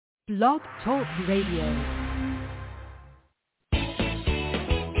Blog Talk Radio.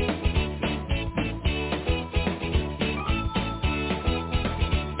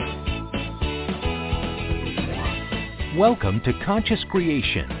 Welcome to Conscious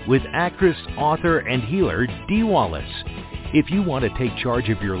Creation with actress, author, and healer Dee Wallace. If you want to take charge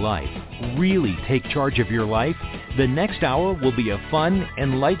of your life, really take charge of your life, the next hour will be a fun,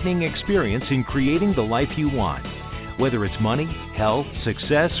 enlightening experience in creating the life you want. Whether it's money, health,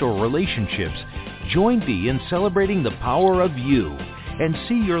 success, or relationships, join Dee in celebrating the power of you and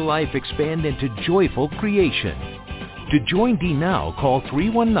see your life expand into joyful creation. To join Dee now, call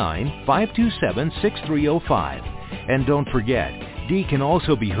 319-527-6305. And don't forget, Dee can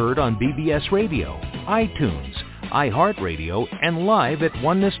also be heard on BBS Radio, iTunes, iHeartRadio, and live at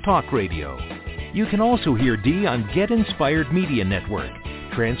Oneness Talk Radio. You can also hear Dee on Get Inspired Media Network,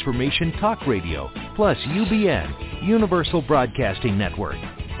 Transformation Talk Radio, plus UBN, Universal Broadcasting Network.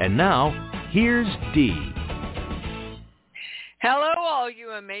 And now, here's Dee. Hello, all you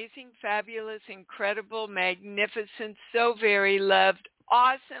amazing, fabulous, incredible, magnificent, so very loved,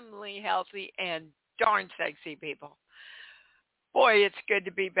 awesomely healthy, and darn sexy people. Boy, it's good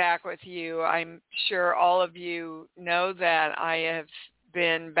to be back with you. I'm sure all of you know that I have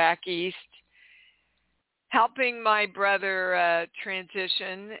been back east helping my brother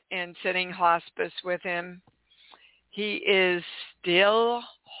transition and sitting hospice with him. He is still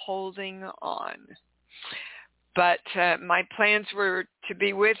holding on. But my plans were to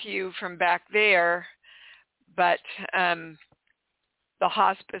be with you from back there, but the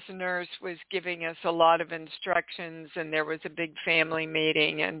hospice nurse was giving us a lot of instructions, and there was a big family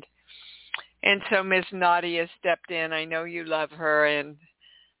meeting, and so Miss Nadia stepped in. I know you love her, and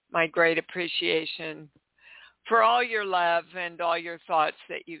my great appreciation for all your love and all your thoughts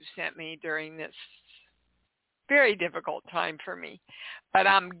that you've sent me during this very difficult time for me. But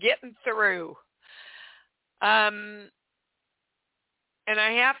I'm getting through. And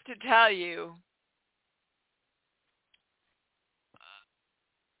I have to tell you,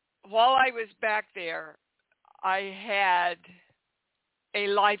 while I was back there, I had a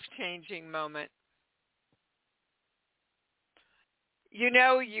life-changing moment. You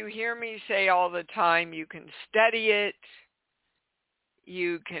know, you hear me say all the time, you can study it,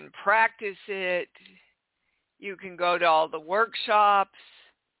 you can practice it, you can go to all the workshops,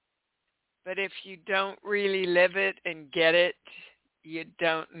 but if you don't really live it and get it, you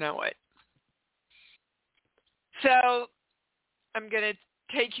don't know it. So I'm going to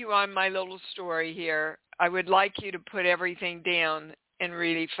take you on my little story here. I would like you to put everything down and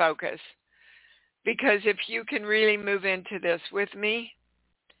really focus. Because if you can really move into this with me,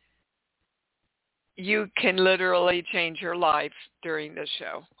 you can literally change your life during this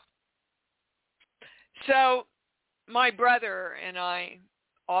show. So my brother and I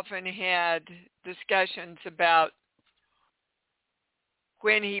often had discussions about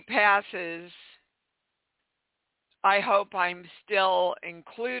when he passes, I hope I'm still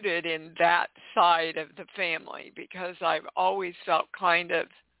included in that side of the family, because I've always felt kind of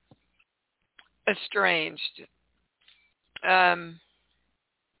estranged.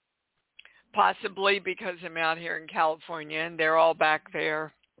 Possibly because I'm out here in California and they're all back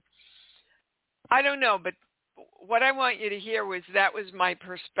there. I don't know, but what I want you to hear was that was my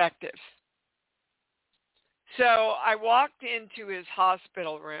perspective. So I walked into his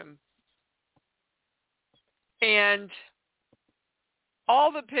hospital room, and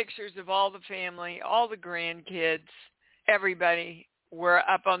all the pictures of all the family, all the grandkids, everybody were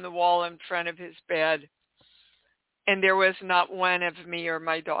up on the wall in front of his bed, and there was not one of me or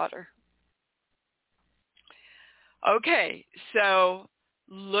my daughter. Okay, so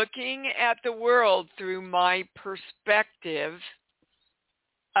looking at the world through my perspective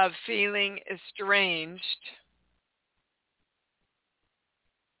of feeling estranged,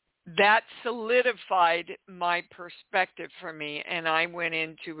 that solidified my perspective for me, and I went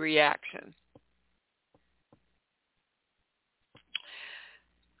into reaction.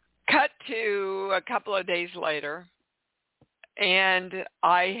 Cut to a couple of days later, and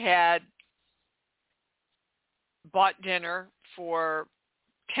I had bought dinner for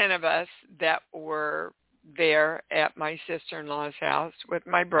 10 of us that were there at my sister-in-law's house with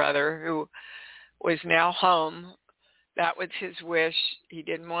my brother, who was now home. That was his wish. He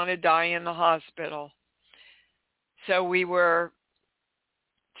didn't want to die in the hospital. So we were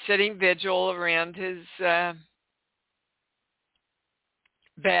sitting vigil around his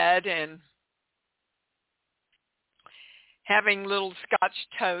bed and having little Scotch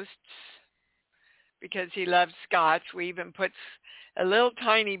toasts because he loves Scotch. We even put a little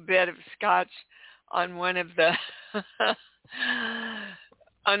tiny bit of Scotch on one of the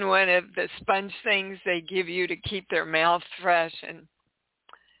on one of the sponge things they give you to keep their mouth fresh. And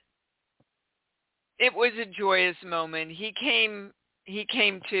it was a joyous moment. He came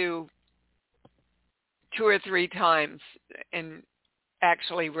to 2 or 3 times and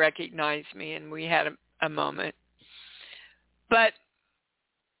actually recognized me, and we had a moment. But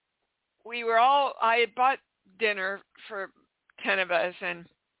I had bought dinner for 10 of us, and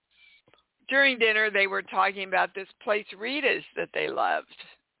during dinner they were talking about this place, Rita's, that they loved,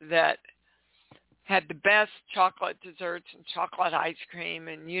 that had the best chocolate desserts and chocolate ice cream.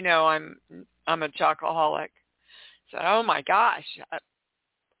 And I'm a chocoholic. So, oh my gosh,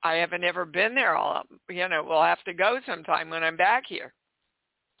 I haven't ever been there. We'll have to go sometime when I'm back here.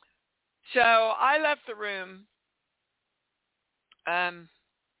 So I left the room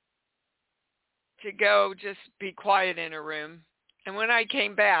to go just be quiet in a room. And when I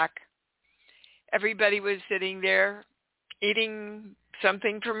came back, everybody was sitting there eating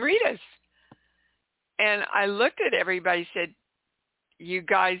something from Rita's. And I looked at everybody, said, "You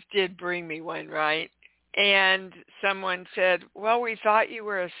guys did bring me one, right?" And someone said, "Well, we thought you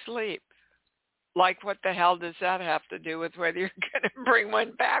were asleep." Like, what the hell does that have to do with whether you're going to bring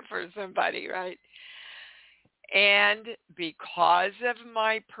one back for somebody, right? And because of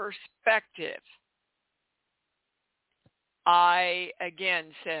my perspective, I again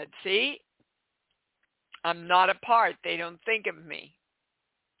said, see, I'm not a part. They don't think of me.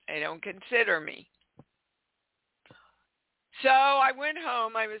 They don't consider me. So I went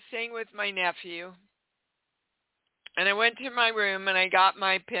home. I was staying with my nephew. And I went to my room and I got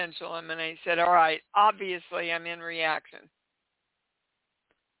my pendulum and I said, all right, obviously I'm in reaction.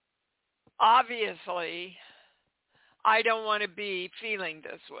 Obviously, I don't want to be feeling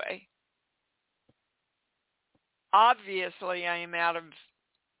this way. Obviously, I am out of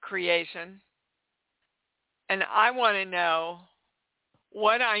creation. And I want to know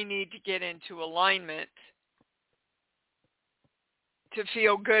what I need to get into alignment to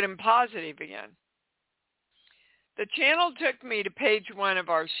feel good and positive again. The channel took me to page 1 of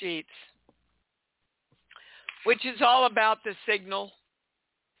our sheets, which is all about the signal,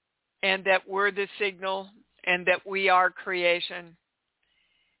 and that we're the signal, and that we are creation.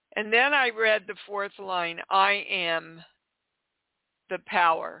 And then I read the 4th line, I am the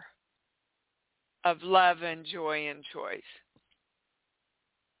power of love and joy and choice.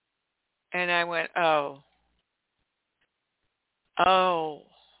 And I went, oh.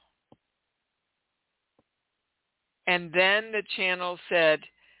 And then the channel said,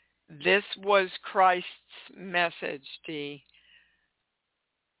 this was Christ's message, Dee.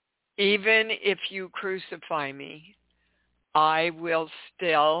 Even if you crucify me, I will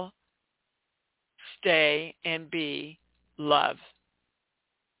still stay and be love.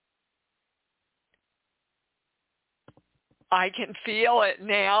 I can feel it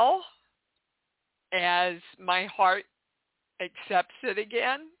now as my heart accepts it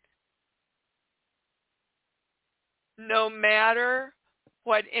again. No matter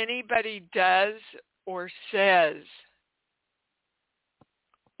what anybody does or says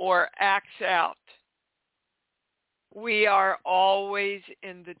or acts out, we are always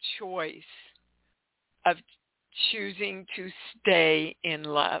in the choice of choosing to stay in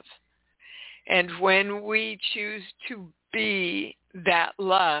love. And when we choose to be that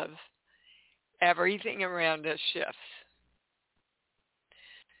love, everything around us shifts.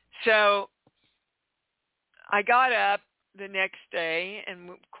 So I got up the next day, and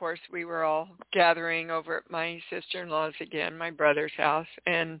of course we were all gathering over at my sister-in-law's again, my brother's house,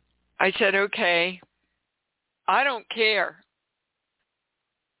 and I said, okay, I don't care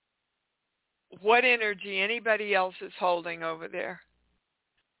what energy anybody else is holding over there.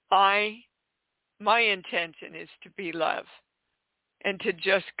 My intention is to be love and to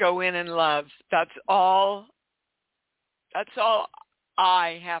just go in and love. That's all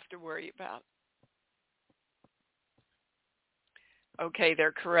I have to worry about. Okay,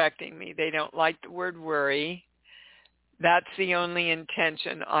 they're correcting me. They don't like the word worry. That's the only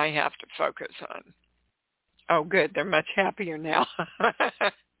intention I have to focus on. Oh, good. They're much happier now.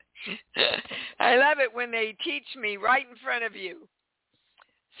 I love it when they teach me right in front of you.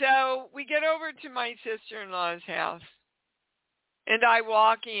 So we get over to my sister-in-law's house, and I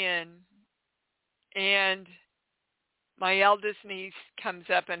walk in, and my eldest niece comes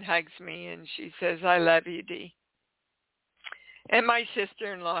up and hugs me, and she says, I love you, Dee. And my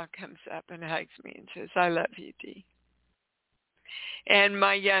sister-in-law comes up and hugs me and says, I love you, Dee. And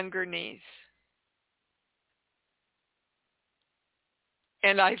my younger niece.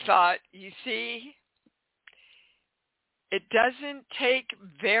 And I thought, you see, it doesn't take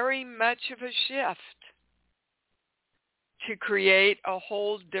very much of a shift to create a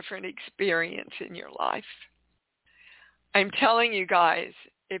whole different experience in your life. I'm telling you guys,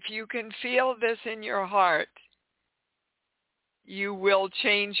 if you can feel this in your heart, you will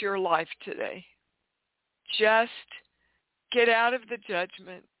change your life today. Just get out of the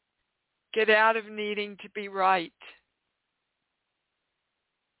judgment. Get out of needing to be right.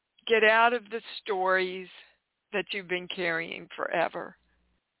 Get out of the stories that you've been carrying forever.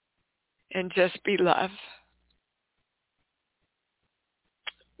 And just be love.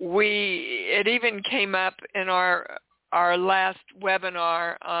 It even came up in our last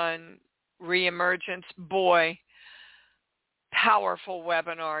webinar on reemergence. Boy, powerful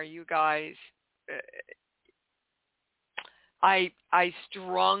webinar, you guys. I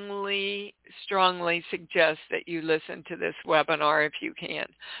strongly suggest that you listen to this webinar if you can.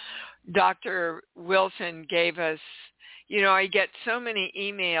 Dr. Wilson gave us, I get so many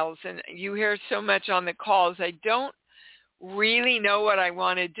emails and you hear so much on the calls. I don't really know what I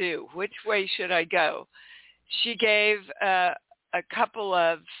want to do. Which way should I go? She gave a couple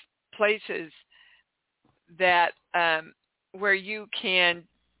of places that where you can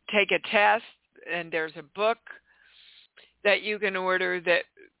take a test, and there's a book that you can order that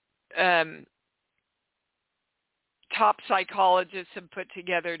top psychologists have put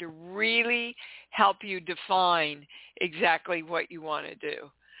together to really help you define exactly what you want to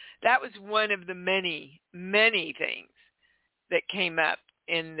do. That was one of the many, many things that came up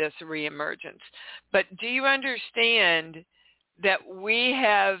in this reemergence. But do you understand that we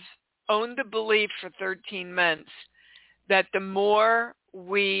have owned the belief for 13 months that the more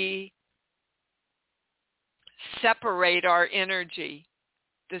we separate our energy,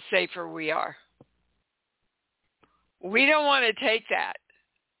 the safer we are? We don't want to take that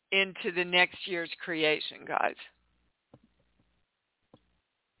into the next year's creation, guys.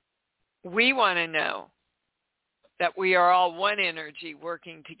 We want to know that we are all one energy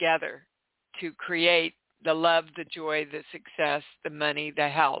working together to create the love, the joy, the success, the money, the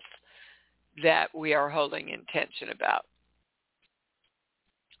health that we are holding intention about.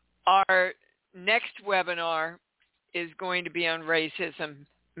 Our next webinar is going to be on racism,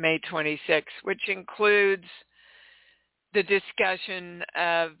 May 26th, which includes the discussion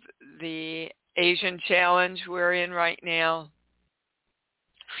of the Asian challenge we're in right now,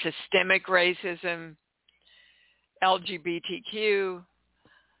 systemic racism, LGBTQ.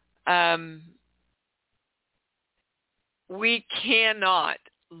 We cannot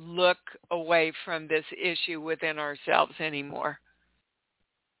look away from this issue within ourselves anymore.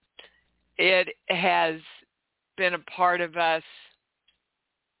 It has been a part of us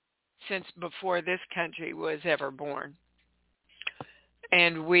since before this country was ever born.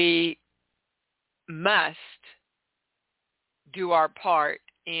 And we must do our part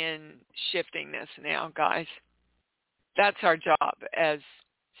in shifting this now, guys. That's our job as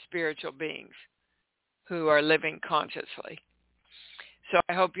spiritual beings who are living consciously. So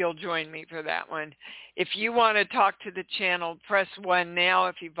I hope you'll join me for that one. If you want to talk to the channel, press 1 now.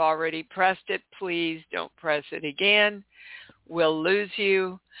 If you've already pressed it, please don't press it again. We'll lose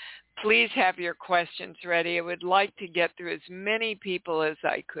you. Please have your questions ready. I would like to get through as many people as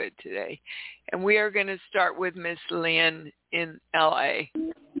I could today. And we are going to start with Miss Lynn in L.A.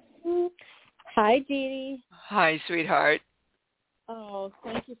 Hi, Dee Dee. Hi, sweetheart. Oh,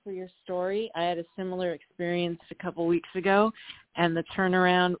 thank you for your story. I had a similar experience a couple weeks ago, and the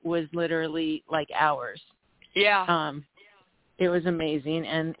turnaround was literally like hours. Yeah. It was amazing,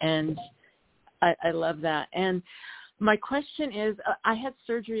 and I love that. And my question is, I had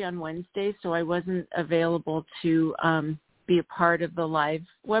surgery on Wednesday, so I wasn't available to be a part of the live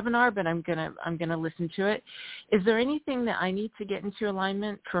webinar, but I'm gonna listen to it. Is there anything that I need to get into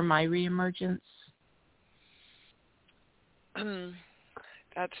alignment for my reemergence?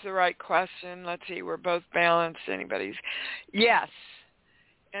 That's the right question. Let's see, we're both balanced. Anybody's? Yes.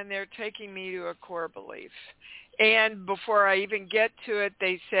 And they're taking me to a core belief. And before I even get to it,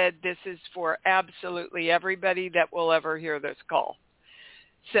 they said this is for absolutely everybody that will ever hear this call.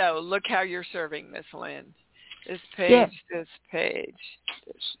 So look how you're serving, Miss Lynn. This page, yes. This page.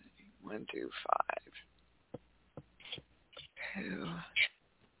 This 1 through 5. 2.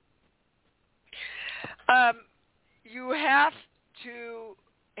 You have to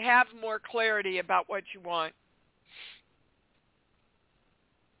have more clarity about what you want.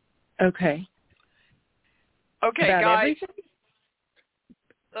 Okay. Okay, about guys.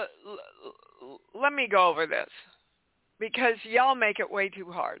 Let me go over this because y'all make it way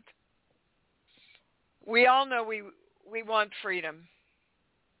too hard. We all know we want freedom.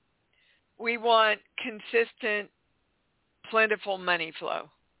 We want consistent, plentiful money flow.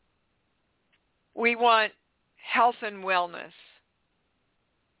 We want health and wellness,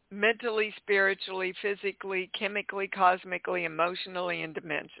 mentally, spiritually, physically, chemically, cosmically, emotionally, and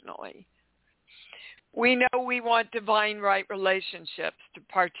dimensionally. We know we want divine right relationships to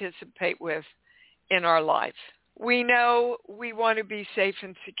participate with in our life. We know we want to be safe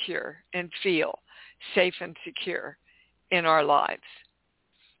and secure and feel safe and secure in our lives.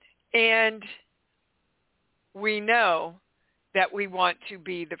 And we know that we want to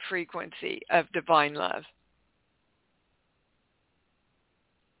be the frequency of divine love.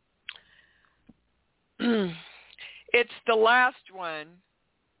 It's the last one,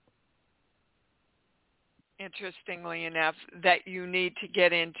 interestingly enough, that you need to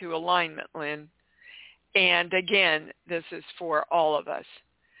get into alignment, Lynn. And again, this is for all of us.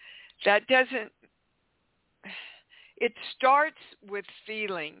 It starts with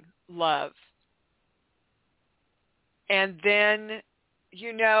feeling love. And then,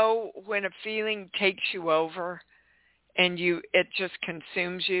 when a feeling takes you over and it just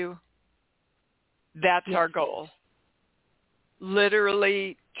consumes you, that's our goal.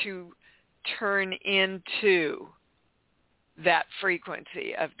 Literally to turn into that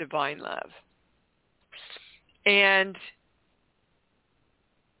frequency of divine love. And,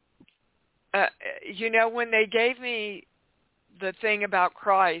 when they gave me the thing about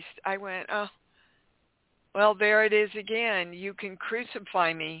Christ, I went, oh, well, there it is again. You can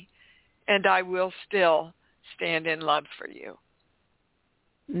crucify me, and I will still stand in love for you.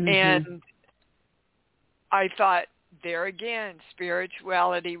 Mm-hmm. And I thought, there again,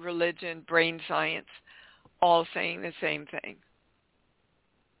 spirituality, religion, brain science, all saying the same thing.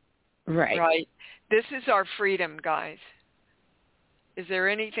 Right. This is our freedom, guys. Is there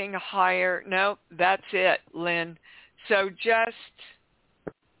anything higher? No, that's it, Lynn. So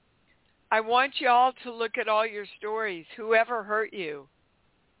I want you all to look at all your stories, whoever hurt you,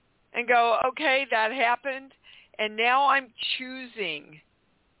 and go, okay, that happened, and now I'm choosing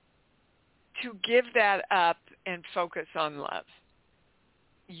to give that up and focus on love.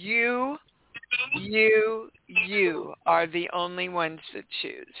 You are the only ones that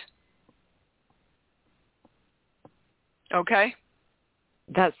choose. Okay?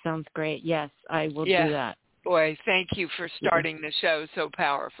 That sounds great. Yes, I will do that. Boy, thank you for starting the show so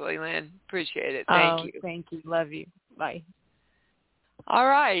powerfully, Lynn. Appreciate it. Thank you. Thank you. Love you. Bye. All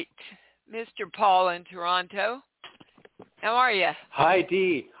right. Mr. Paul in Toronto. How are you? Hi,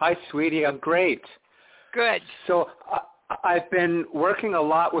 Dee. Hi, sweetie. I'm great. Good. So I've been working a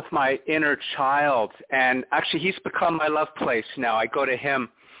lot with my inner child, and actually he's become my love place now. I go to him.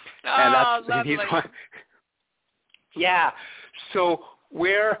 And lovely. Yeah. So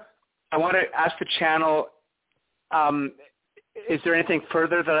I want to ask the channel, is there anything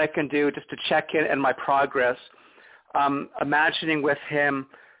further that I can do just to check in my progress? Imagining with him,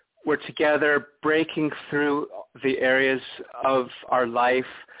 we're together breaking through the areas of our life.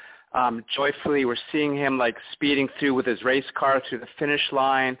 Joyfully, we're seeing him like speeding through with his race car through the finish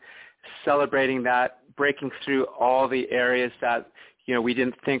line, celebrating that, breaking through all the areas that, we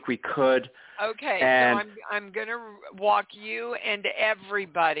didn't think we could. Okay, so I'm going to walk you and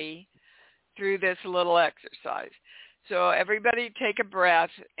everybody through this little exercise. So everybody take a breath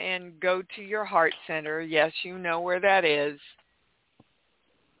and go to your heart center. Yes, you know where that is.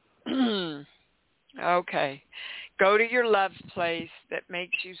 Okay. Go to your love place that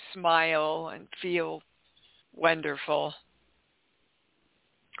makes you smile and feel wonderful.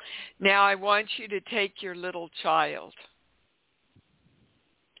 Now I want you to take your little child.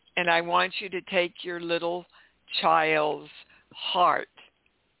 And I want you to take your little child's heart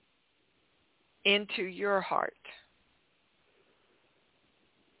into your heart.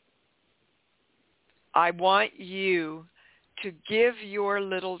 I want you to give your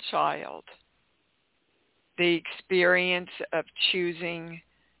little child the experience of choosing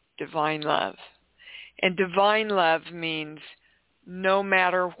divine love. And divine love means no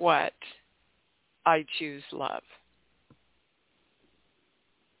matter what, I choose love.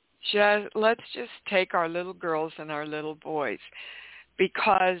 Let's just take our little girls and our little boys,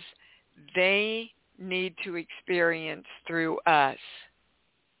 because they need to experience through us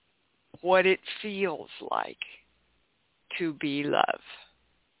what it feels like to be love.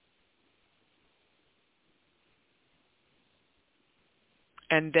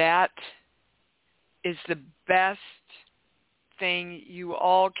 And that is the best thing you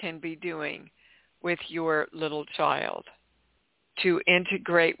all can be doing with your little child, to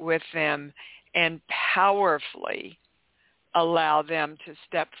integrate with them and powerfully allow them to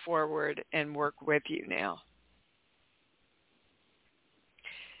step forward and work with you now.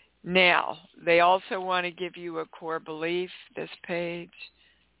 Now, they also want to give you a core belief, this page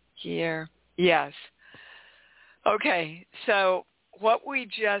here. Yes. Okay, so what we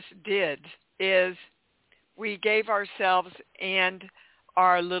just did is we gave ourselves and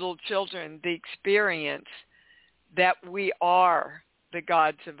our little children the experience that we are the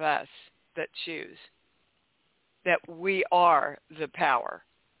gods of us that choose, that we are the power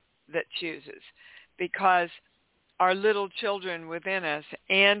that chooses, because our little children within us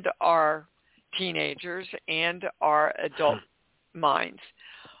and our teenagers and our adult minds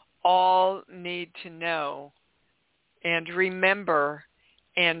all need to know and remember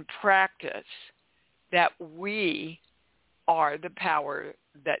and practice that we are the power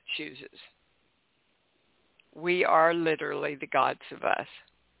that chooses. We are literally the gods of us.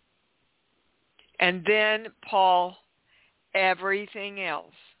 And then, Paul, everything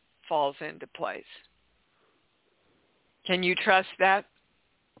else falls into place. Can you trust that?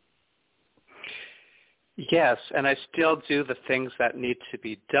 Yes, and I still do the things that need to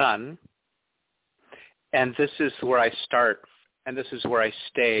be done. And this is where I start, and this is where I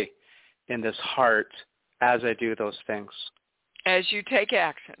stay in this heart as I do those things. As you take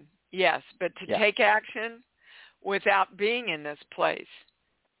action, yes. But to take action without being in this place,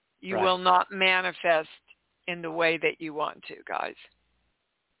 you will not manifest in the way that you want to, guys.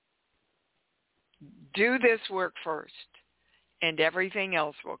 Do this work first, and everything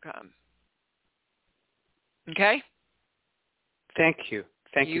else will come. Okay? Thank you.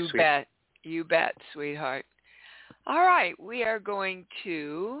 Thank you, sweetheart. You bet. You bet, sweetheart. All right, we are going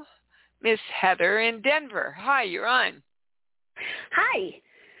to Miss Heather in Denver. Hi, you're on. Hi.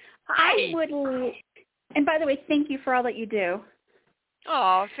 Hi. And by the way, thank you for all that you do.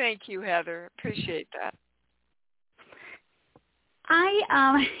 Oh, thank you, Heather. Appreciate that.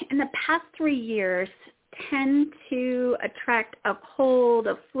 I, in the past 3 years, tend to attract a cold,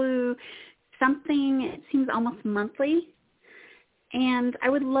 a flu, something, it seems almost monthly. And I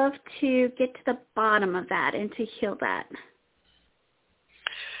would love to get to the bottom of that and to heal that.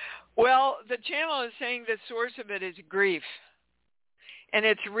 Well, the channel is saying the source of it is grief. And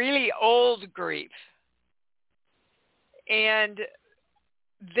it's really old grief. And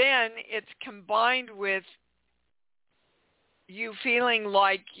then it's combined with you feeling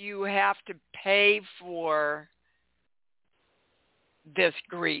like you have to pay for this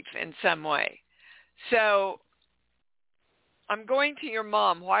grief in some way. So I'm going to your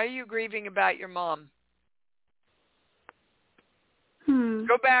mom. Why are you grieving about your mom?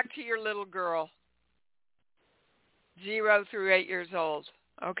 Go back to your little girl, 0 through 8 years old.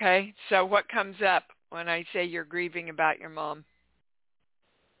 Okay? So what comes up when I say you're grieving about your mom?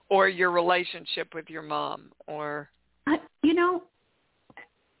 Or your relationship with your mom? Or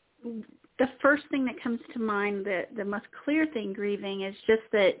the first thing that comes to mind, the most clear thing grieving, is just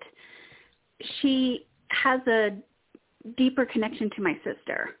that she has a deeper connection to my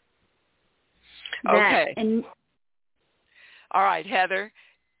sister. Okay. All right, Heather,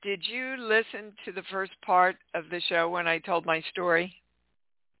 did you listen to the first part of the show when I told my story?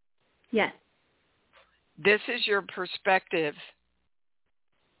 Yes. This is your perspective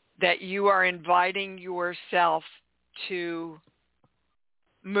that you are inviting yourself to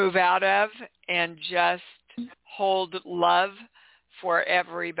move out of and just hold love for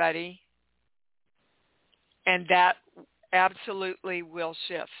everybody. And that absolutely will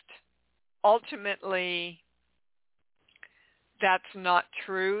shift. Ultimately, that's not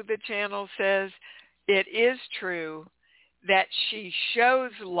true, the channel says. It is true that she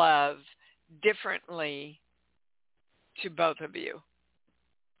shows love differently to both of you.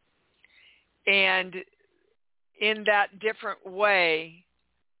 And in that different way,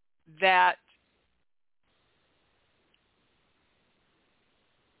 that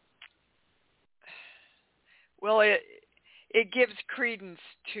it gives credence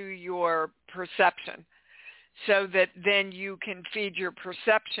to your perception, so that then you can feed your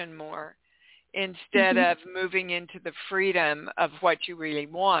perception more instead of moving into the freedom of what you really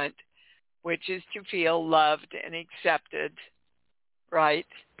want, which is to feel loved and accepted, right?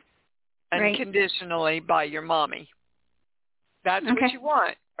 Unconditionally by your mommy. That's what you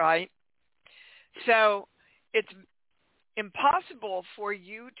want, right? So it's impossible for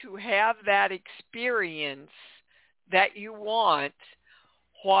you to have that experience that you want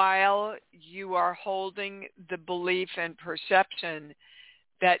while you are holding the belief and perception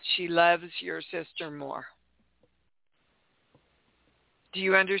that she loves your sister more. Do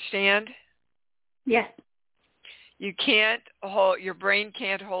you understand? Yes. You can't hold, your brain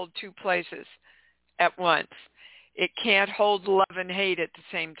can't hold two places at once. It can't hold love and hate at the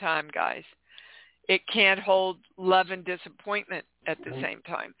same time, guys. It can't hold love and disappointment at the same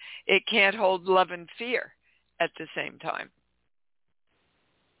time. It can't hold love and fear at the same time.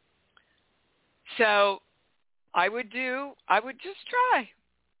 So I would just try.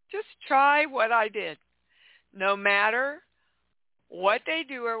 Just try what I did. No matter what they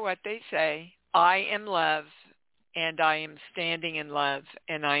do or what they say, I am love, and I am standing in love,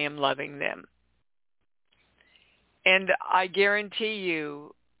 and I am loving them. And I guarantee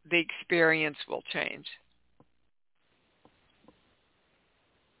you the experience will change.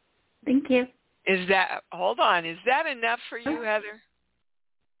 Thank you. Hold on, is that enough for you, Heather?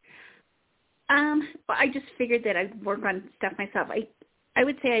 Well, I just figured that I'd work on stuff myself. I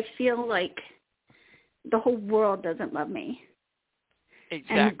would say I feel like the whole world doesn't love me.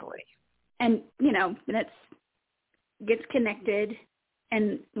 Exactly. And that's gets connected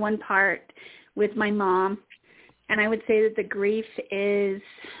in one part with my mom. And I would say that the grief is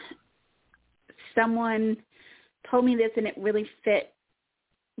someone told me this and it really fit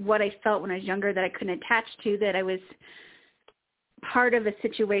what I felt when I was younger that I couldn't attach to, that I was part of a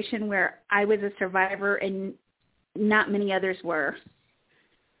situation where I was a survivor and not many others were.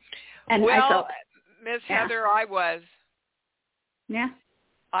 And well, I felt, Miss Heather, I was. Yeah.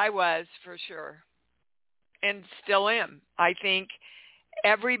 I was, for sure. And still am. I think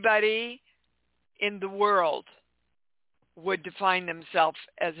everybody in the world would define themselves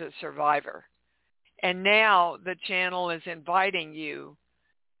as a survivor. And now the channel is inviting you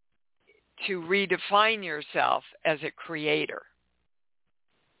to redefine yourself as a creator.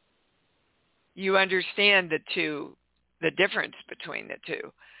 You understand the difference between the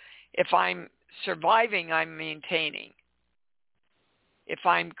two. If I'm surviving, I'm maintaining. If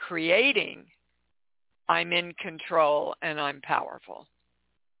I'm creating, I'm in control and I'm powerful.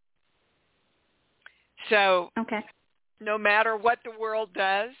 So okay. No matter what the world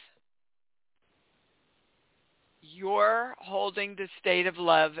does, you're holding the state of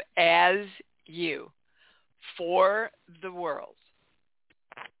love as you for the world.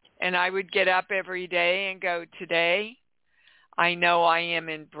 And I would get up every day and go, today, I know I am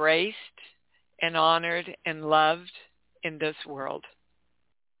embraced and honored and loved in this world.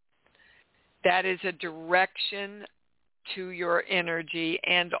 That is a direction to your energy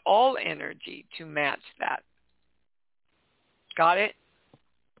and all energy to match that. Got it?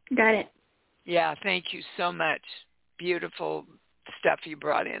 Got it. Yeah, thank you so much. Beautiful stuff you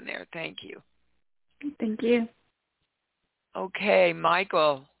brought in there. Thank you. Thank you. Okay,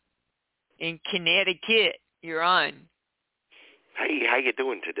 Michael, in Connecticut, you're on. Hey, how you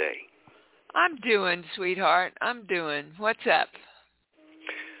doing today? I'm doing, sweetheart. I'm doing. What's up?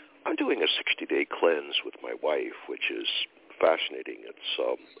 I'm doing a 60-day cleanse with my wife, which is fascinating.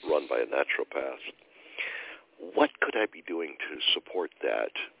 It's run by a naturopath. What could I be doing to support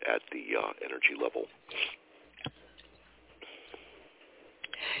that at the energy level?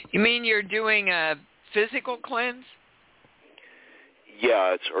 You mean you're doing a physical cleanse?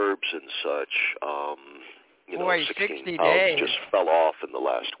 Yeah, it's herbs and such. Boy, 16 60 pounds days. just fell off in the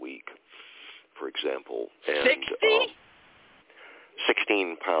last week, for example. And, 60?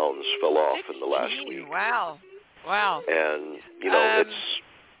 16 pounds fell off 16? in the last week. Wow. And, it's...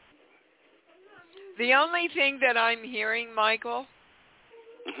 The only thing that I'm hearing, Michael,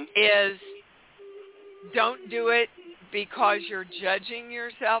 Mm-hmm. is don't do it because you're judging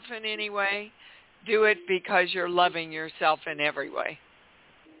yourself in any way. Do it because you're loving yourself in every way.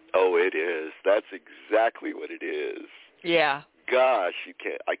 Oh, it is. That's exactly what it is. Yeah. Gosh,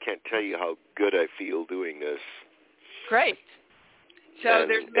 I can't tell you how good I feel doing this. Great. So And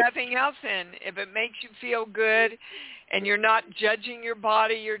there's nothing else in. If it makes you feel good and you're not judging your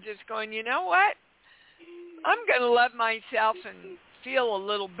body, you're just going, you know what? I'm going to love myself and feel a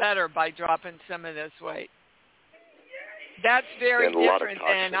little better by dropping some of this weight. That's very different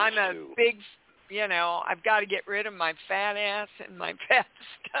than I'm a too. big, I've got to get rid of my fat ass and my fat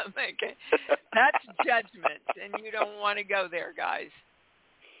stomach. That's judgment, and you don't want to go there, guys,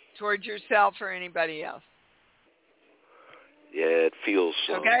 towards yourself or anybody else. Yeah, it feels...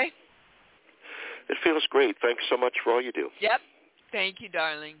 Okay? It feels great. Thanks so much for all you do. Yep. Thank you,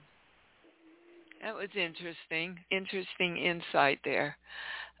 darling. That was interesting. Interesting insight there.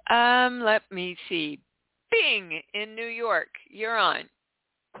 Let me see. Bing in New York. You're on.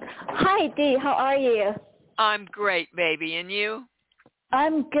 Hi, Dee. How are you? I'm great, baby. And you?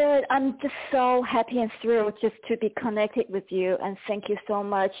 I'm good. I'm just so happy and thrilled just to be connected with you. And thank you so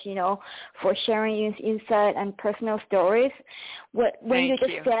much, for sharing your insight and personal stories. When you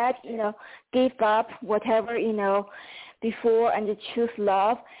just said, give up whatever, before and you choose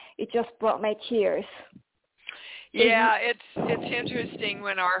love, it just brought my tears. Yeah, it's interesting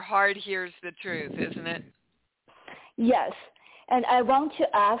when our heart hears the truth, isn't it? Yes. And I want to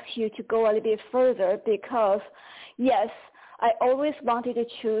ask you to go a little bit further because, yes, I always wanted to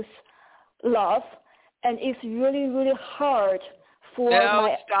choose love, and it's really, really hard for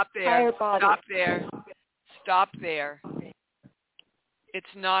my entire body. Stop there.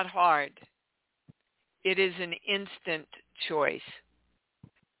 It's not hard. It is an instant choice.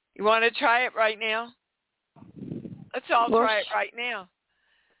 You want to try it right now? Let's all try it right now.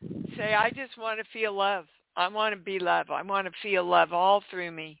 Say, I just want to feel love. I want to be love. I want to feel love all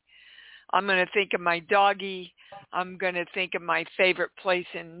through me. I'm going to think of my doggy. I'm going to think of my favorite place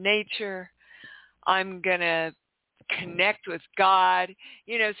in nature. I'm going to connect with God.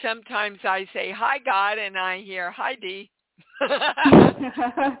 You know, sometimes I say, hi, God, and I hear, hi, Dee. That's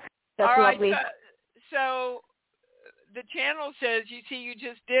all right, lovely. So the channel says, you see, you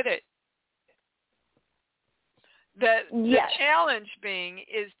just did it. The challenge being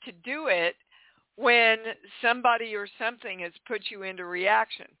is to do it when somebody or something has put you into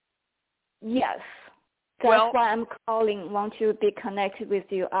reaction. Yes. That's why I'm calling, want to be connected with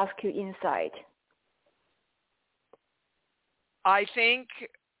you, ask you insight. I think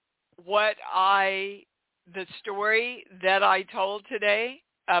the story that I told today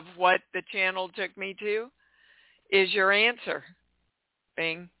of what the channel took me to is your answer,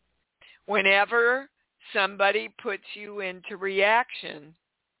 Bing. Whenever somebody puts you into reaction,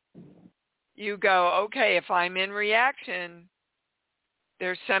 you go, okay, if I'm in reaction,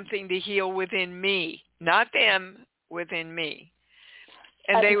 there's something to heal within me, not them, within me.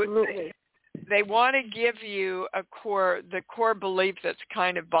 And they want to give you the core belief that's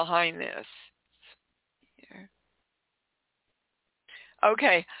kind of behind this. Here.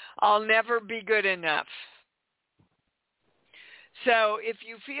 Okay, I'll never be good enough. So if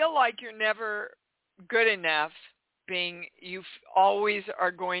you feel like you're never good enough, you always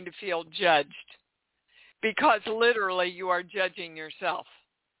are going to feel judged, because literally you are judging yourself.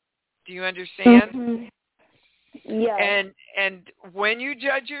 Do you understand? Mm-hmm. Yeah. And when you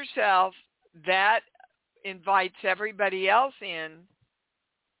judge yourself, that invites everybody else in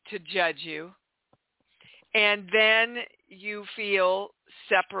to judge you. And then you feel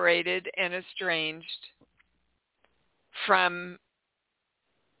separated and estranged from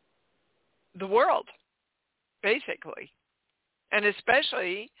the world, basically. And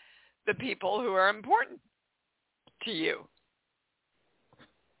especially the people who are important to you.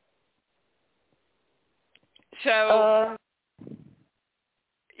 So,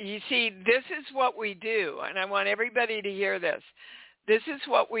 you see, this is what we do, and I want everybody to hear this. This is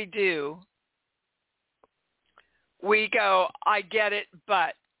what we do. We go, I get it,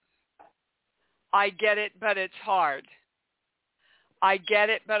 but it's hard. I get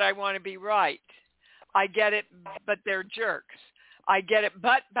it, but I want to be right. I get it, but they're jerks. I get it,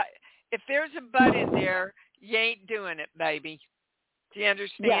 but if there's a but in there, you ain't doing it, baby. Do you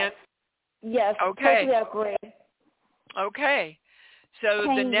understand? Yes. Okay. Totally agree. Okay. So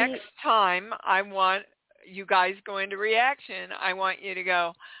the next time I want you guys go into reaction, I want you to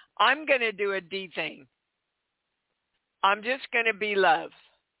go, I'm going to do a D thing. I'm just going to be love.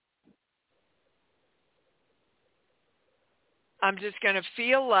 I'm just going to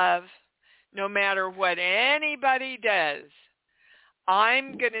feel love no matter what anybody does.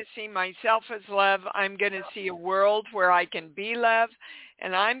 I'm going to see myself as love. I'm going to see a world where I can be love.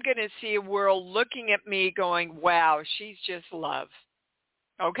 And I'm going to see a world looking at me going, wow, she's just love.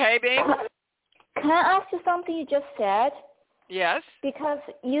 Okay, Bing? Can I ask you something you just said? Yes. Because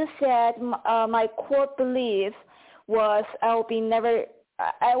you said my core belief was I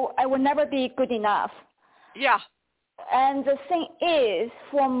will never be good enough. Yeah. And the thing is,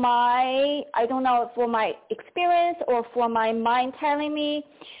 for my experience or for my mind telling me,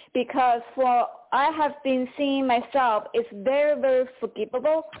 because I have been seeing myself is very, very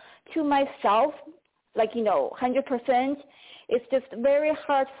forgivable to myself, 100%. It's just very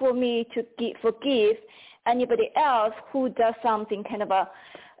hard for me to forgive anybody else who does something kind of a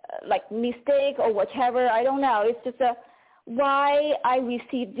mistake or whatever. I don't know. It's just why I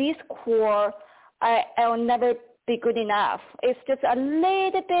receive this core, I'll never be good enough. It's just a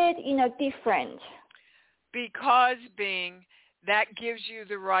little bit, different. Because that gives you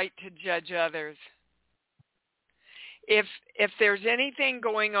the right to judge others. If there's anything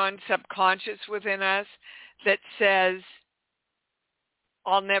going on subconscious within us that says,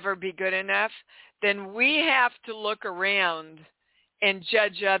 I'll never be good enough, then we have to look around and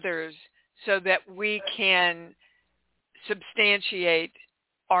judge others so that we can substantiate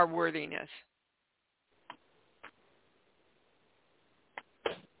our worthiness.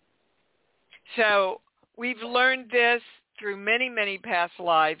 So we've learned this through many, many past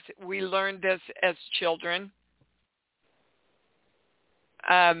lives. We learned this as children.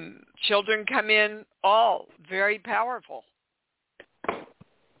 Children come in all very powerful.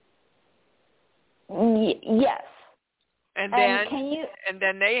 Yes. And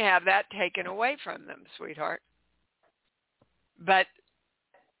then they have that taken away from them, sweetheart. But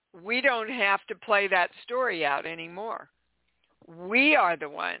we don't have to play that story out anymore. We are the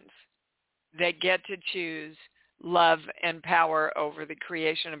ones that get to choose love and power over the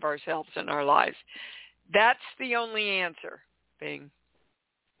creation of ourselves and our lives. That's the only answer, Bing.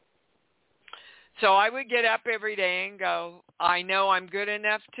 So I would get up every day and go, I know I'm good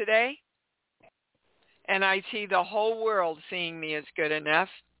enough today, and I see the whole world seeing me as good enough,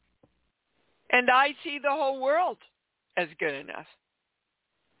 and I see the whole world as good enough.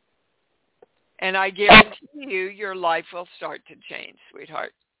 And I guarantee you your life will start to change,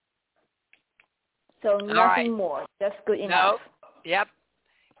 sweetheart. So nothing more, just good enough. Nope. Yep.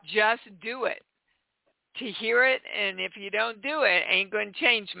 Just do it. To hear it, and if you don't do it, ain't going to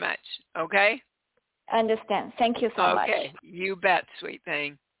change much, okay? I understand. Thank you so much. Okay. You bet, sweet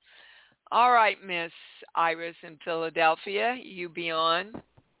thing. All right, Miss Iris in Philadelphia, you be on.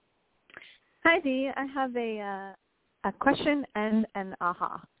 Hi, Dee. I have a question and an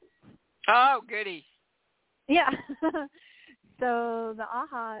aha. Oh, goody. Yeah. So the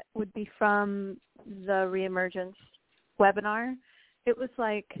aha would be from the Reemergence webinar. It was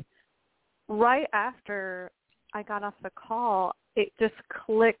like right after I got off the call, it just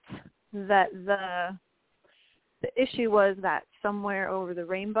clicked that the issue was that somewhere over the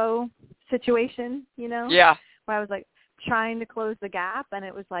rainbow situation, you know? Yeah. Where I was like trying to close the gap, and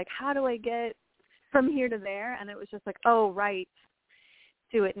it was like, how do I get from here to there? And it was just like, oh, right,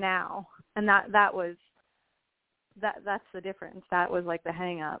 do it now. And that's the difference. That was like the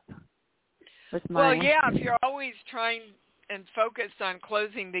hang up. Well, yeah, if you're always trying and focused on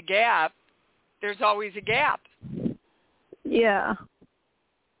closing the gap, there's always a gap. Yeah.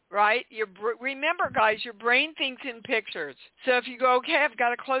 Right? Remember, guys, your brain thinks in pictures. So if you go, okay, I've got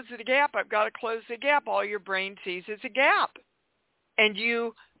to close the gap, all your brain sees is a gap. And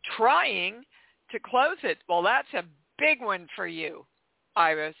you trying to close it, well, that's a big one for you,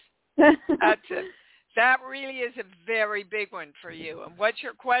 Iris. That really is a very big one for you. And what's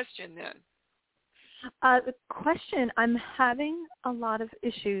your question then? The question, I'm having a lot of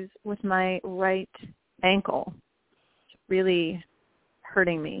issues with my right ankle. It's really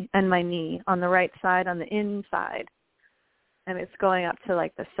hurting me, and my knee on the right side, on the inside. And it's going up to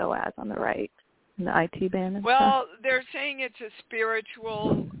like the psoas on the right, and the IT band and Well, stuff. they're saying it's a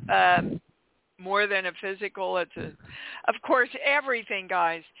spiritual more than a physical. Of course, everything,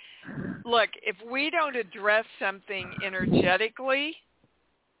 guys. Look, if we don't address something energetically,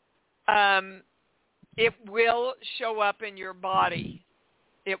 it will show up in your body.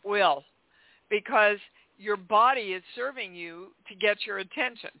 It will. Because your body is serving you to get your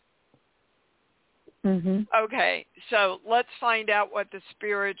attention. Mm-hmm. Okay, so let's find out what the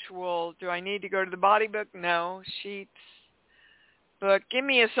spiritual, do I need to go to the body book? No. Sheets, book. Give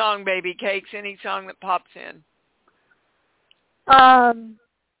me a song, baby cakes, any song that pops in.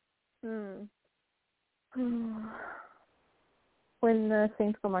 When the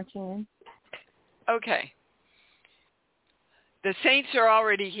Saints Go Marching In. Okay. The saints are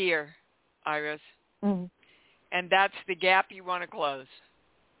already here, Iris. Mm-hmm. And that's the gap you want to close.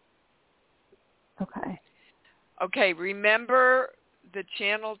 Okay. Okay, remember the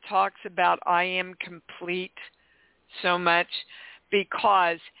channel talks about I am complete so much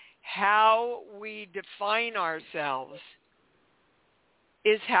because how we define ourselves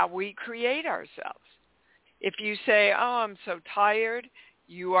is how we create ourselves. If you say, oh, I'm so tired,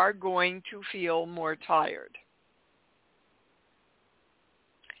 you are going to feel more tired.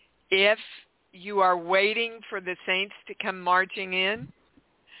 If you are waiting for the saints to come marching in,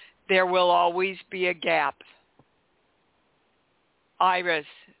 there will always be a gap. Iris,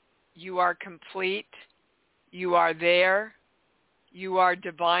 you are complete. You are there. You are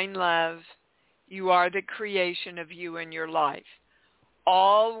divine love. You are the creation of you and your life.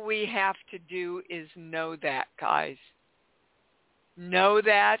 All we have to do is know that, guys. Know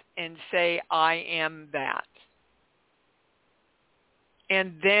that and say, I am that.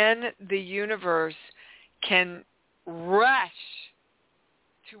 And then the universe can rush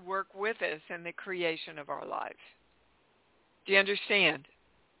to work with us in the creation of our lives. Do you understand?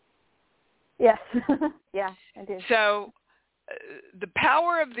 Yes. Yeah, I do. So the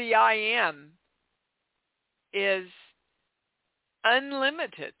power of the I am is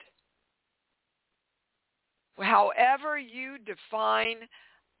unlimited. However you define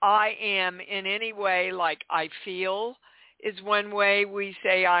I am in any way, like I feel is one way we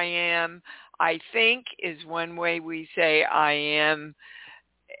say I am. I think is one way we say I am.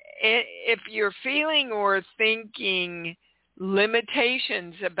 If you're feeling or thinking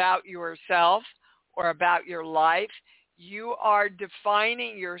limitations about yourself or about your life, you are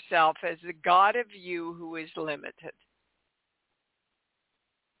defining yourself as the God of you who is limited.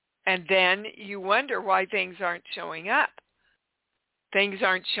 And then you wonder why things aren't showing up. Things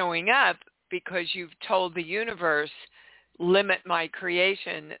aren't showing up because you've told the universe, limit my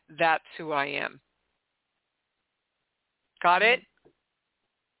creation, that's who I am. Got it?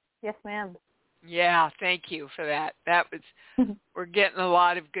 Yes, ma'am. Yeah, thank you for that. That was, we're getting a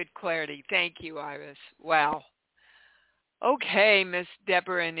lot of good clarity. Thank you, Iris. Wow. Okay, Miss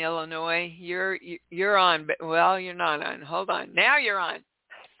Deborah in Illinois, you're on, but well, you're not on. Hold on. Now you're on.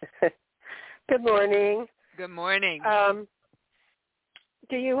 Good morning. Good morning.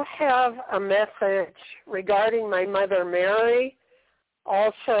 Do you have a message regarding my mother, Mary?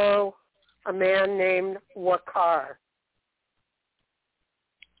 Also, a man named Wakar.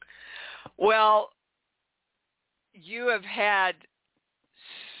 Well, you have had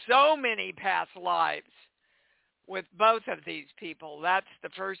so many past lives with both of these people. That's the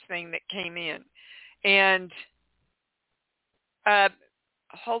first thing that came in. And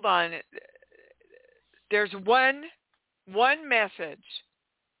hold on. There's one message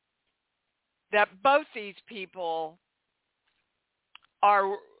that both these people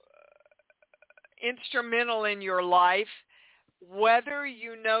are instrumental in your life. Whether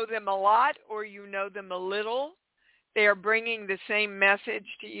you know them a lot or you know them a little, they are bringing the same message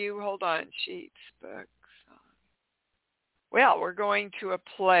to you. Hold on, sheets, books. Well, we're going to a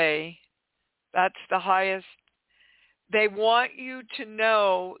play. That's the highest. They want you to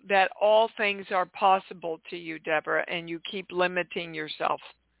know that all things are possible to you, Deborah, and you keep limiting yourself.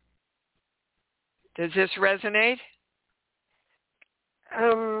 Does this resonate?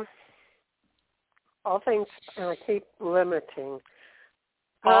 All things keep limiting.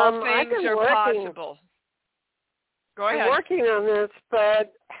 All things are possible. Go ahead. I'm working on this,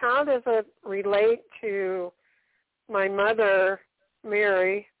 but how does it relate to my mother,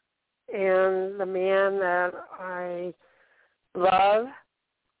 Mary, and the man that I love,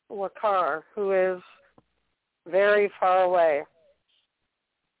 Wakar, who is very far away?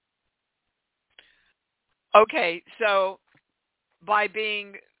 Okay, so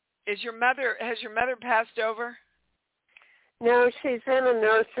has your mother passed over? No, she's in a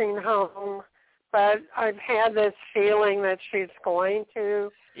nursing home, but I've had this feeling that she's going to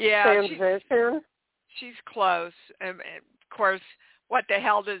transition. She's close. Of course, what the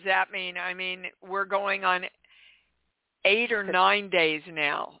hell does that mean? I mean, we're going on 8 or 9 days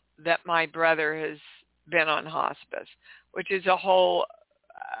now that my brother has been on hospice, which is a whole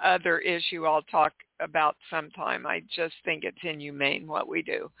other issue I'll talk about sometime. I just think it's inhumane what we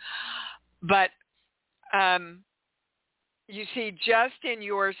do. But you see, just in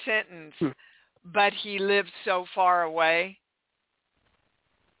your sentence, but he lives so far away,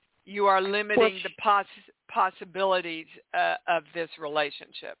 you are limiting the possibilities of this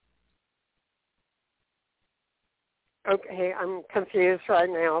relationship. Okay, I'm confused right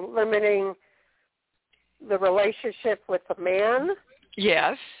now. Limiting the relationship with the man?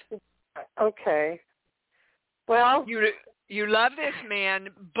 Yes. Okay. Well, you love this man,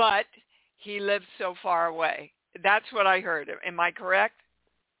 but he lives so far away. That's what I heard. Am I correct?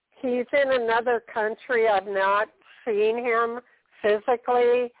 He's in another country. I've not seen him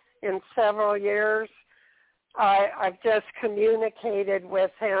physically in several years. I've just communicated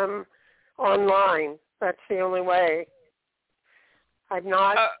with him online. That's the only way. I've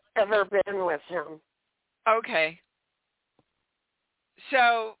not ever been with him. Okay.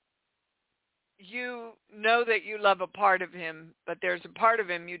 So you know that you love a part of him, but there's a part of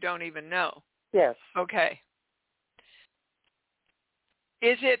him you don't even know. Yes. Okay.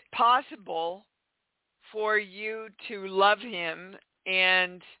 Is it possible for you to love him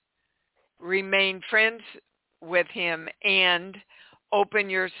and remain friends with him and open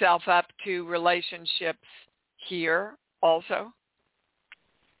yourself up to relationships here also?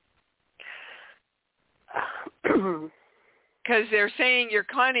 Because they're saying you're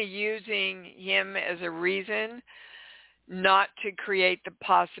kind of using him as a reason not to create the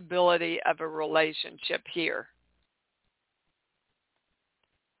possibility of a relationship here.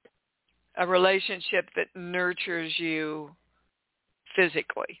 A relationship that nurtures you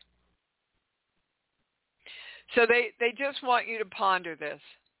physically. So they just want you to ponder this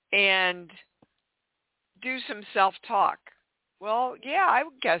and do some self-talk. Well, yeah, I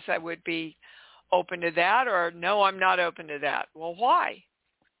guess I would be open to that, or no, I'm not open to that. Well, why?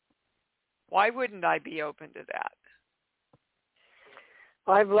 Why wouldn't I be open to that?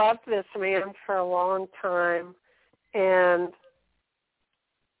 Well, I've loved this man for a long time, and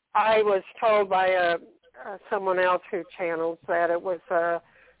I was told by someone else who channels that it was a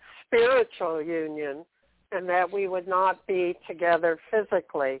spiritual union and that we would not be together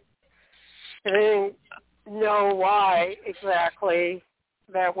physically. I didn't know why exactly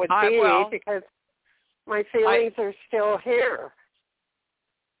that would be because my feelings are still here.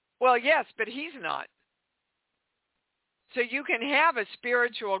 Well, yes, but he's not. So you can have a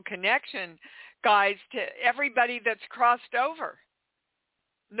spiritual connection, guys, to everybody that's crossed over.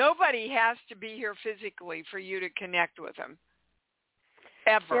 Nobody has to be here physically for you to connect with them.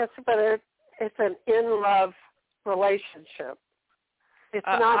 Ever. Yes, but it's an in-love relationship. It's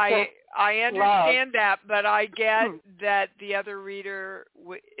not I understand love. that, but I get that the other reader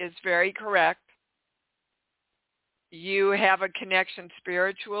is very correct. You have a connection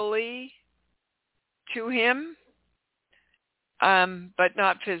spiritually to him, but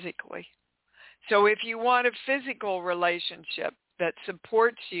not physically. So if you want a physical relationship that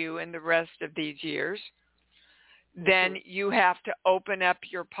supports you in the rest of these years, then you have to open up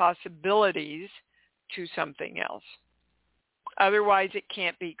your possibilities to something else. Otherwise, it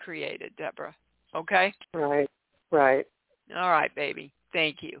can't be created, Deborah. Okay? Right. All right, baby.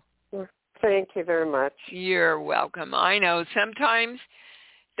 Thank you. Thank you very much. You're welcome. I know sometimes,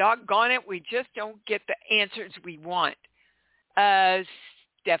 doggone it, we just don't get the answers we want.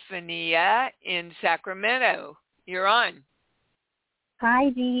 Stephania in Sacramento, you're on. Hi,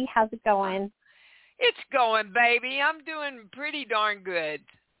 Dee. How's it going? It's going, baby. I'm doing pretty darn good,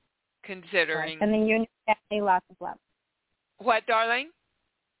 considering. Sending you and your family lots of love. What, darling?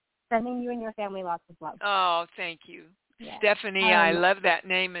 Sending you and your family lots of love. Oh, thank you. Yeah. Stephanie, I love that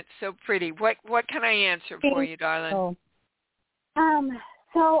name. It's so pretty. What can I answer for you, darling?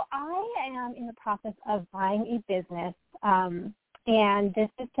 So I am in the process of buying a business, and this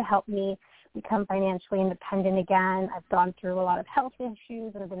is to help me become financially independent again. I've gone through a lot of health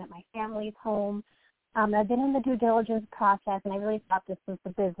issues, and I've been at my family's home. I've been in the due diligence process, and I really thought this was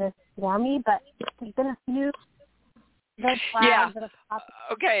the business for me, but there's been a few red flags that have popped.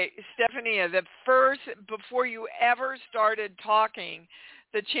 Okay, Stephanie, before you ever started talking,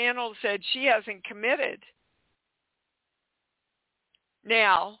 the channel said she hasn't committed.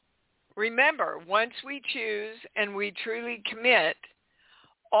 Now, remember, once we choose and we truly commit,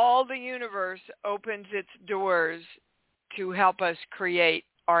 all the universe opens its doors to help us create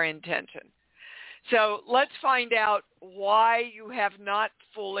our intention. So let's find out why you have not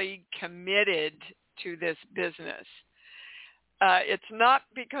fully committed to this business. It's not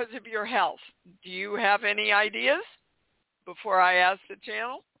because of your health. Do you have any ideas before I ask the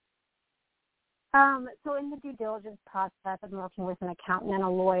channel? So in the due diligence process, I'm working with an accountant and a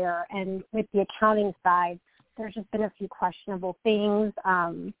lawyer, and with the accounting side, there's just been a few questionable things,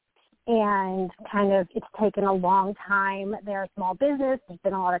 and kind of it's taken a long time. They're a small business. There's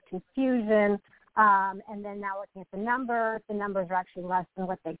been a lot of confusion, and then now looking at the numbers are actually less than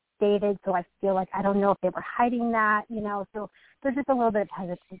what they stated, so I feel like I don't know if they were hiding that, so there's just a little bit of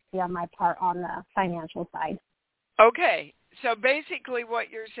hesitancy on my part on the financial side. Okay. So basically what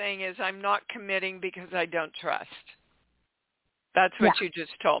you're saying is I'm not committing because I don't trust. That's what you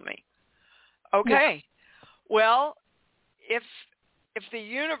just told me. Okay. Yeah. Well, if the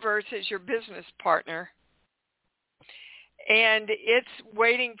universe is your business partner and it's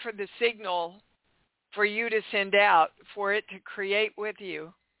waiting for the signal for you to send out, for it to create with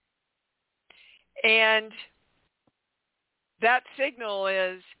you, and that signal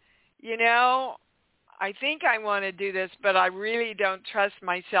is, I think I want to do this, but I really don't trust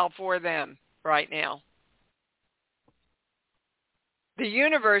myself or them right now. The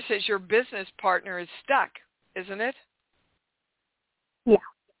universe as your business partner is stuck, isn't it? Yeah.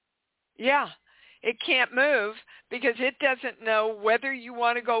 Yeah. It can't move because it doesn't know whether you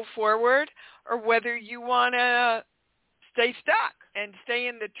want to go forward or whether you want to stay stuck and stay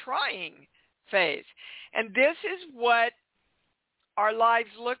in the trying phase. And this is what our lives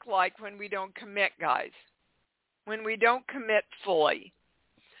look like when we don't commit, guys. When we don't commit fully.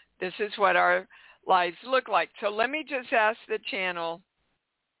 This is what our lives look like. So let me just ask the channel,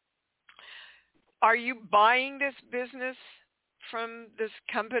 are you buying this business from this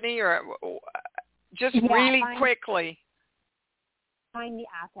company, or just really quickly? Buying the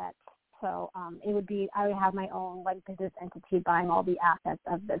assets. So it would be, I would have my own business entity buying all the assets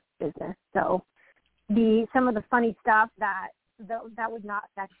of this business. So some of the funny stuff that would not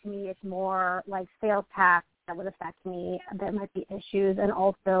affect me. It's more like sales tax that would affect me. There might be issues, and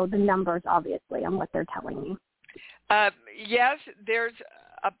also the numbers, obviously, on what they're telling me. Yes, there's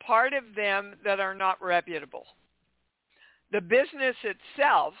a part of them that are not reputable. The business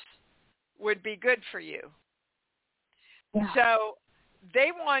itself would be good for you. Yeah. So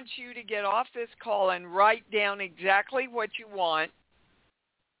they want you to get off this call and write down exactly what you want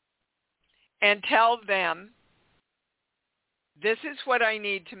and tell them, this is what I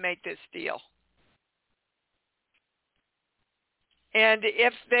need to make this deal. And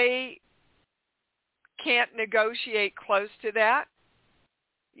if they can't negotiate close to that,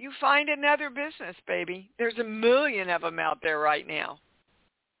 you find another business, baby. There's a million of them out there right now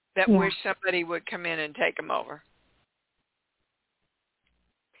that wish somebody would come in and take them over.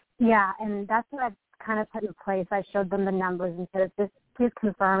 Yeah, and that's what I've kind of put in place. I showed them the numbers and said, please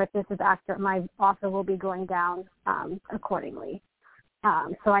confirm if this is accurate. My offer will be going down accordingly.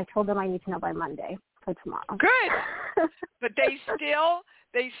 So I told them I need to know by Monday for tomorrow. Good. But they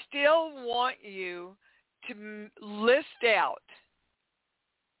still want you to list out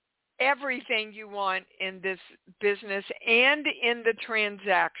everything you want in this business and in the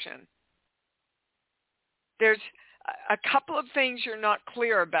transaction. There's a couple of things you're not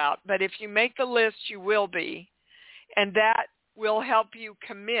clear about, but if you make the list, you will be, and that will help you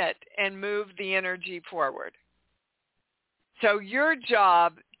commit and move the energy forward. So your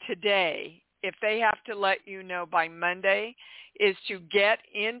job today, if they have to let you know by Monday, is to get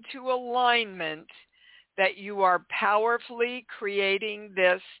into alignment that you are powerfully creating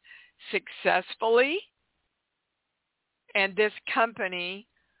this successfully, and this company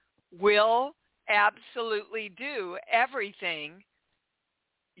will absolutely do everything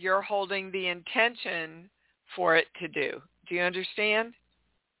you're holding the intention for it to do. Do you understand?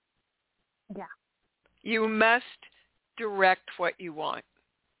 Yeah. You must direct what you want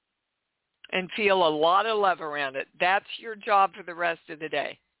and feel a lot of love around it. That's your job for the rest of the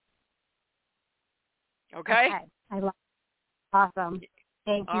day. Okay? I love it. Awesome.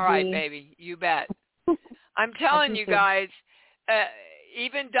 Thank you, All right, Dee. baby. You bet. I'm telling you guys,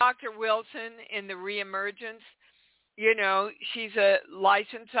 even Dr. Wilson in the Reemergence, you know, she's a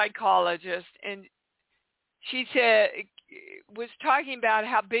licensed psychologist, and she was talking about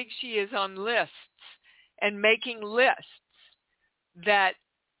how big she is on lists and making lists that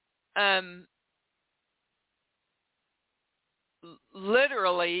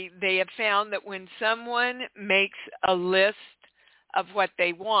literally they have found that when someone makes a list of what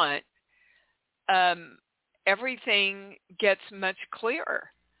they want, everything gets much clearer,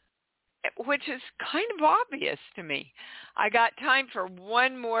 which is kind of obvious to me. I got time for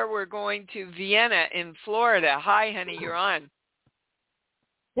one more. We're going to Vienna in Florida. Hi, honey, you're on.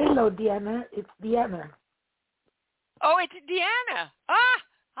 Hello, Deanna. It's Deanna. Oh, it's Deanna. Ah,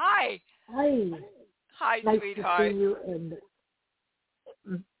 hi. Hi. Hi, nice sweetheart. To see you and,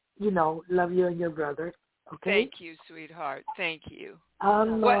 you know, love you and your brother. Okay. Thank you, sweetheart. Thank you.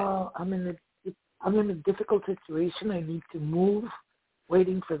 I'm in a difficult situation. I need to move.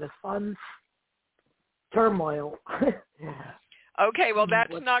 Waiting for the funds. Turmoil. Okay, well,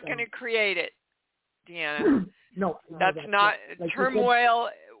 that's not going to create it, Deanna. No, that's not. Like turmoil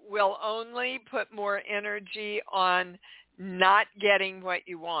will only put more energy on not getting what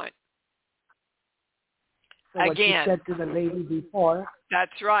you want. So what you said to the lady before.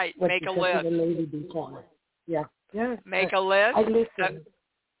 That's right. Make a list. To the lady before. Yeah. Yeah. Make a list. I listened.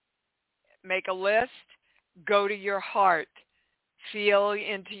 Make a list. Go to your heart. Feel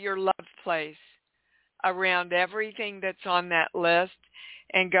into your love place around everything that's on that list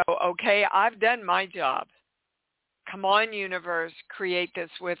and go, okay, I've done my job. Come on, universe, create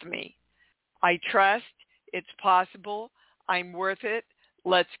this with me. I trust it's possible. I'm worth it.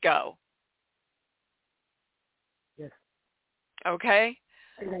 Let's go. Yes. Okay?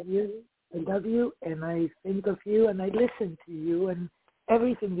 I love you, and I think of you, and I listen to you, and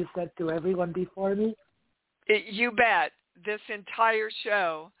everything you said to everyone before me. You bet. This entire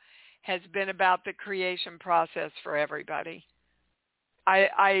show has been about the creation process for everybody.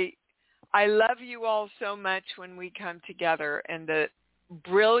 I love you all so much when we come together and the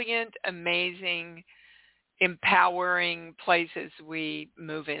brilliant, amazing, empowering places we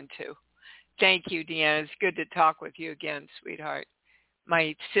move into. Thank you, Deanna. It's good to talk with you again, sweetheart.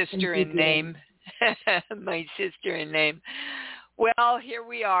 My sister in name. My sister in name. Well, here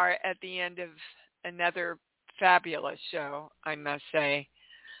we are at the end of another fabulous show, I must say.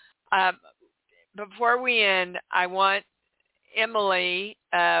 Before we end, I want Emily,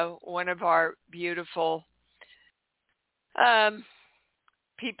 one of our beautiful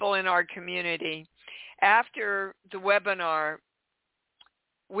people in our community, after the webinar,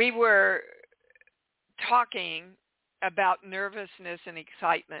 we were talking about nervousness and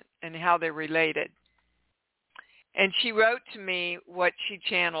excitement and how they're related. And she wrote to me what she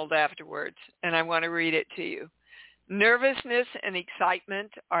channeled afterwards, and I want to read it to you. Nervousness and excitement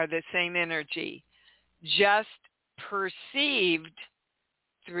are the same energy, just perceived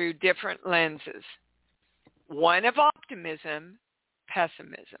through different lenses. One of optimism,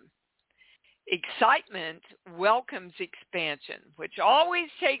 pessimism. Excitement welcomes expansion, which always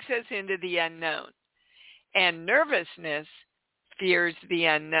takes us into the unknown. And nervousness fears the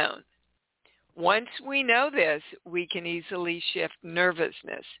unknown. Once we know this, we can easily shift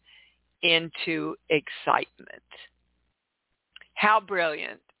nervousness into excitement. How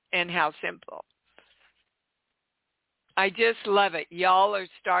brilliant and how simple. I just love it. Y'all are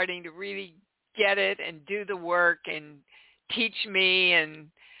starting to really get it and do the work and teach me, and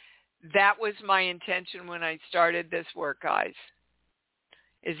that was my intention when I started this work, guys,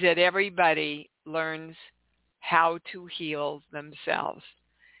 is that everybody learns how to heal themselves.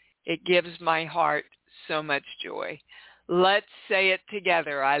 It gives my heart so much joy. Let's say it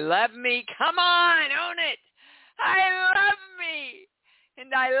together. I love me. Come on, own it. I love me.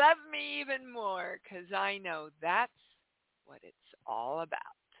 And I love me even more because I know that's what it's all about.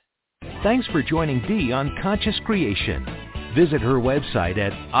 Thanks for joining Dee on Conscious Creation. Visit her website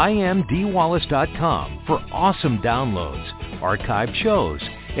at IamDeeWallace.com for awesome downloads, archived shows,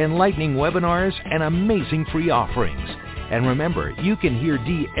 enlightening webinars, and amazing free offerings. And remember, you can hear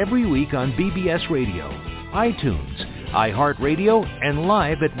Dee every week on BBS Radio, iTunes, iHeartRadio, and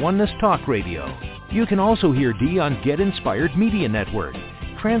live at Oneness Talk Radio. You can also hear Dee on Get Inspired Media Network,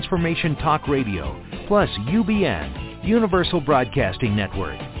 Transformation Talk Radio, plus UBN, Universal Broadcasting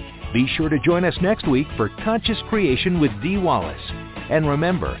Network. Be sure to join us next week for Conscious Creation with Dee Wallace. And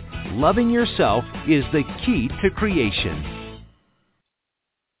remember, loving yourself is the key to creation.